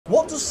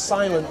What does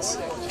silence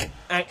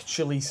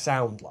actually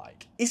sound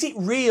like? Is it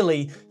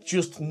really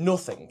just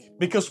nothing?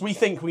 Because we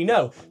think we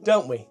know,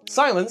 don't we?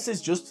 Silence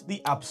is just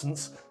the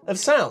absence of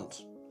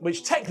sound,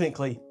 which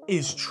technically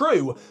is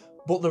true,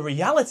 but the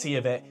reality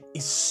of it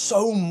is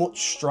so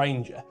much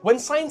stranger. When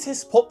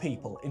scientists put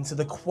people into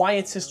the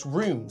quietest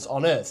rooms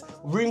on Earth,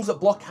 rooms that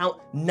block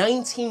out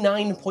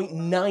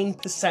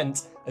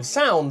 99.9% of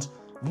sound,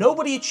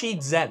 nobody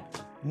achieved Zen.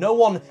 No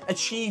one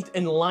achieved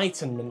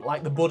enlightenment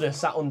like the Buddha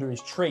sat under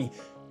his tree.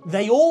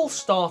 They all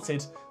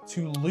started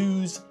to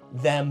lose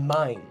their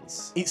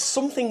minds. It's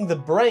something the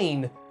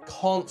brain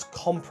can't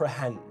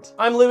comprehend.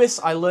 I'm Lewis,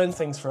 I learn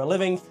things for a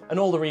living, and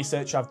all the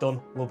research I've done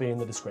will be in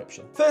the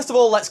description. First of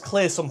all, let's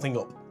clear something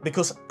up,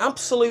 because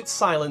absolute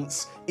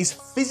silence is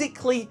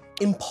physically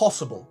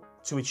impossible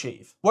to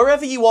achieve.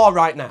 Wherever you are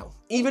right now,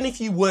 even if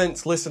you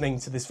weren't listening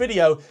to this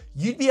video,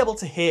 you'd be able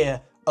to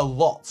hear a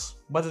lot,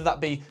 whether that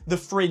be the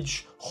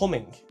fridge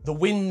humming, the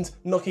wind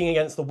knocking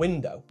against the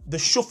window, the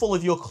shuffle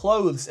of your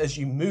clothes as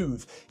you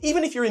move,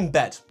 even if you're in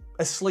bed,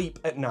 asleep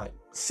at night,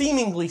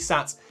 seemingly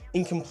sat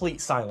in complete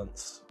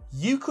silence.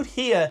 You could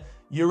hear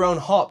your own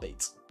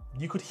heartbeat.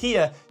 You could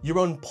hear your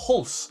own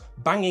pulse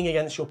banging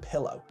against your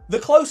pillow. The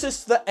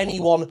closest that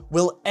anyone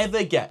will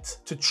ever get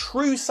to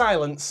true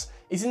silence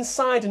is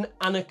inside an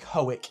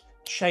anechoic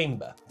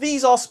chamber.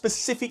 These are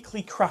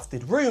specifically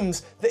crafted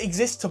rooms that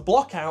exist to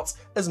block out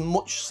as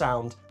much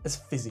sound as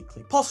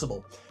physically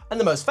possible. And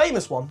the most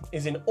famous one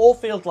is in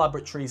Orfield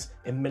Laboratories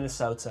in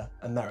Minnesota,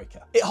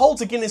 America. It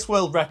holds a Guinness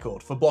World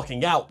Record for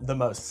blocking out the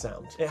most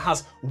sound. It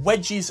has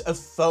wedges of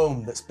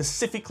foam that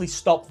specifically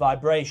stop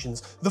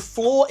vibrations. The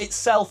floor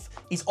itself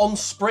is on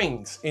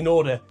springs in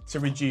order to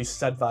reduce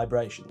said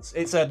vibrations.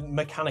 It's a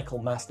mechanical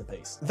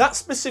masterpiece. That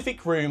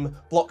specific room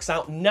blocks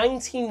out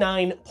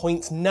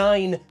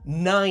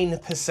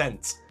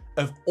 99.99%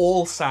 of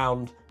all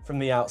sound from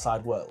the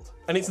outside world.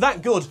 And it's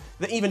that good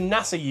that even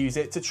NASA use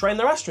it to train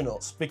their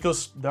astronauts,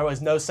 because there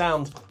is no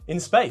sound in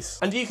space.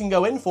 And you can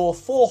go in for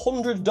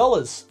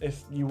 $400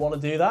 if you want to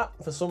do that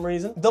for some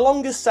reason. The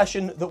longest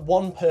session that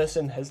one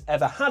person has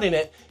ever had in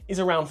it is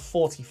around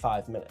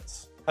 45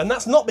 minutes. And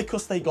that's not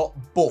because they got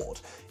bored.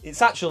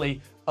 It's actually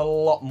a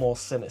lot more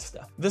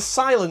sinister. The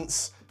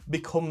silence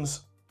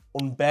becomes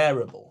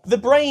unbearable. The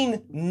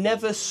brain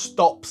never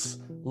stops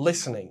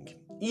listening,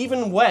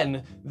 even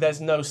when there's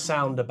no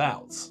sound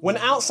about. When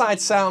outside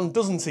sound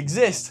doesn't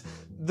exist,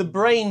 the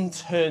brain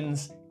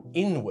turns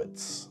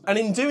inwards. And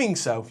in doing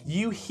so,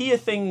 you hear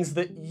things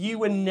that you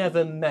were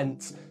never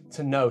meant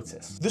to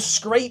notice. The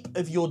scrape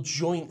of your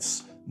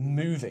joints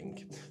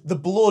moving, the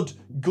blood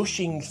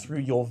gushing through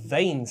your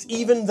veins,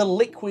 even the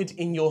liquid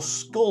in your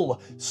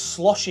skull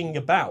sloshing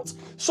about.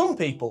 Some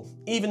people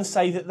even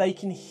say that they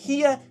can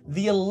hear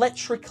the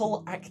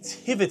electrical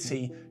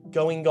activity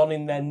going on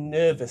in their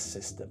nervous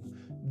system.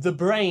 The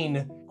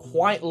brain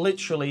quite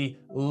literally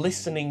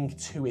listening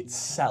to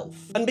itself.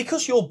 And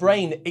because your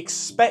brain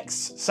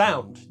expects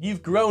sound,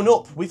 you've grown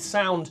up with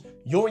sound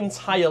your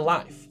entire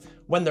life.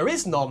 When there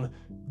is none,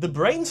 the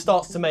brain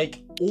starts to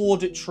make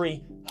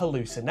auditory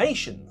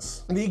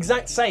hallucinations. The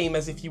exact same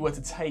as if you were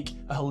to take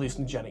a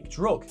hallucinogenic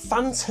drug.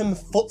 Phantom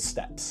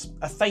footsteps,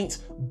 a faint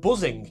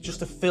buzzing just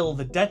to fill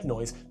the dead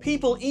noise.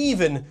 People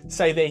even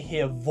say they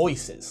hear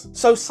voices.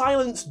 So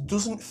silence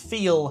doesn't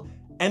feel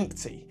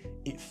empty.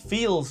 It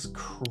feels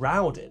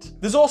crowded.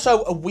 There's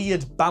also a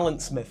weird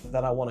balance myth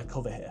that I want to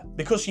cover here,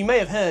 because you may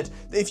have heard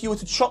that if you were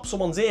to chop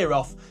someone's ear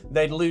off,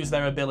 they'd lose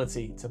their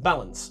ability to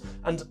balance.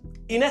 And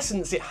in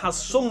essence, it has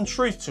some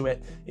truth to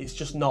it, it's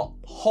just not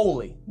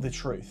wholly the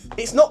truth.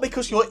 It's not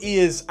because your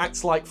ears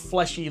act like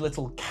fleshy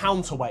little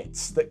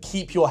counterweights that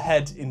keep your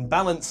head in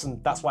balance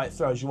and that's why it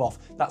throws you off.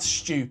 That's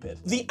stupid.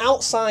 The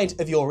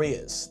outside of your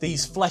ears,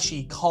 these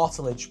fleshy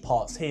cartilage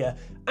parts here,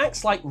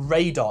 acts like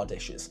radar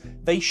dishes.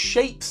 They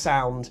shape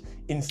sound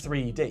in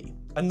 3D.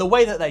 And the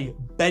way that they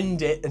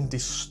bend it and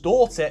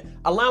distort it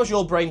allows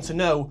your brain to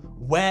know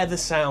where the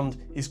sound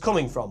is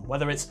coming from,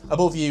 whether it's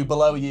above you,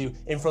 below you,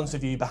 in front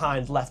of you,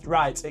 behind, left,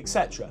 right,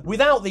 etc.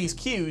 Without these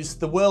cues,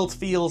 the world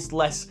feels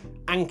less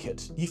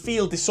anchored. You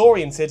feel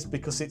disoriented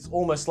because it's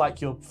almost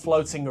like you're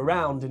floating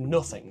around in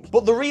nothing.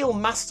 But the real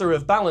master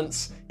of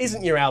balance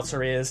isn't your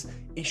outer ears,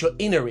 it's your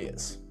inner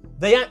ears.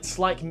 They act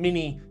like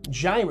mini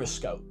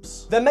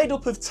gyroscopes. They're made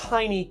up of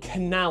tiny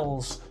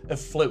canals of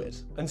fluid.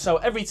 And so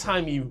every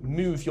time you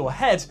move your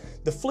head,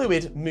 the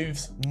fluid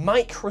moves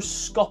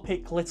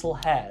microscopic little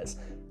hairs.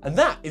 And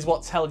that is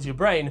what tells your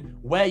brain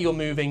where you're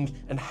moving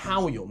and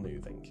how you're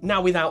moving.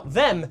 Now, without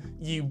them,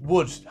 you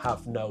would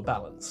have no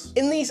balance.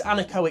 In these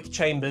anechoic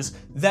chambers,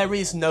 there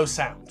is no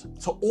sound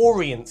to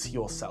orient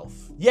yourself.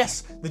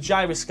 Yes, the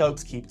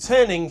gyroscopes keep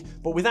turning,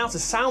 but without a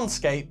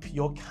soundscape,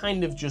 you're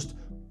kind of just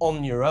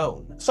on your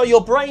own. So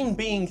your brain,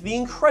 being the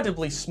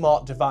incredibly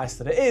smart device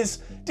that it is,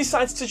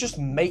 decides to just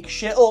make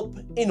shit up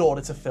in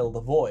order to fill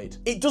the void.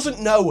 It doesn't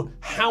know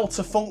how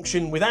to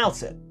function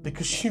without it,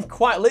 because you've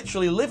quite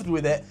literally lived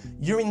with it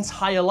your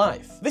entire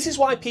life. This is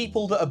why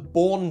people that are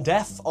born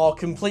deaf are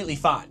completely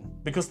fine,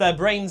 because their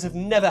brains have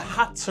never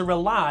had to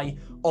rely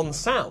on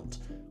sound.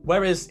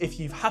 Whereas if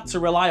you've had to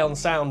rely on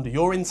sound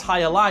your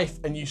entire life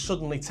and you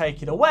suddenly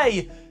take it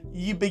away,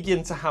 you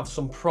begin to have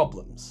some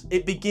problems.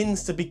 It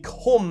begins to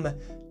become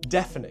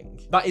deafening.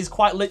 That is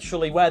quite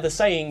literally where the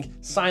saying,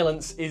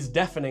 silence is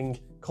deafening,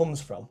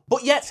 comes from.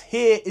 But yet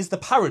here is the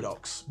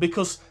paradox,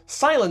 because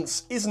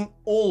silence isn't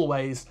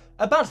always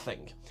a bad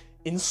thing.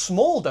 In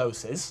small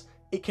doses,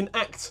 it can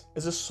act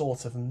as a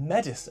sort of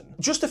medicine.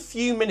 Just a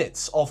few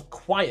minutes of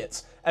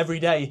quiet every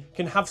day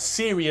can have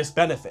serious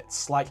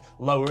benefits, like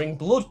lowering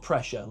blood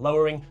pressure,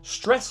 lowering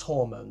stress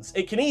hormones.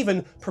 It can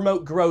even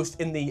promote growth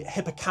in the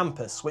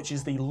hippocampus, which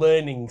is the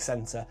learning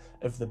center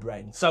of the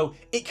brain. So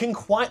it can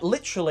quite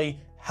literally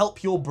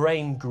help your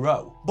brain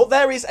grow. But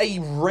there is a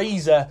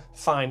razor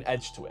fine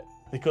edge to it,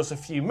 because a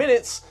few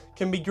minutes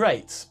can be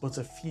great, but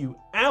a few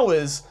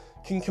hours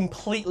can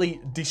completely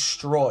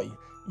destroy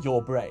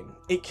your brain.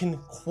 It can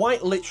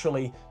quite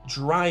literally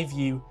drive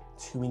you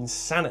to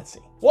insanity.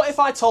 What if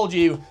I told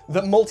you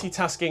that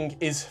multitasking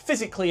is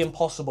physically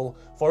impossible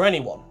for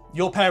anyone?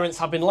 Your parents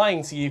have been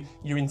lying to you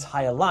your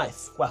entire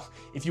life. Well,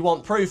 if you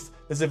want proof,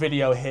 there's a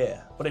video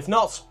here. But if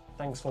not,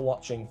 thanks for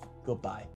watching. Goodbye.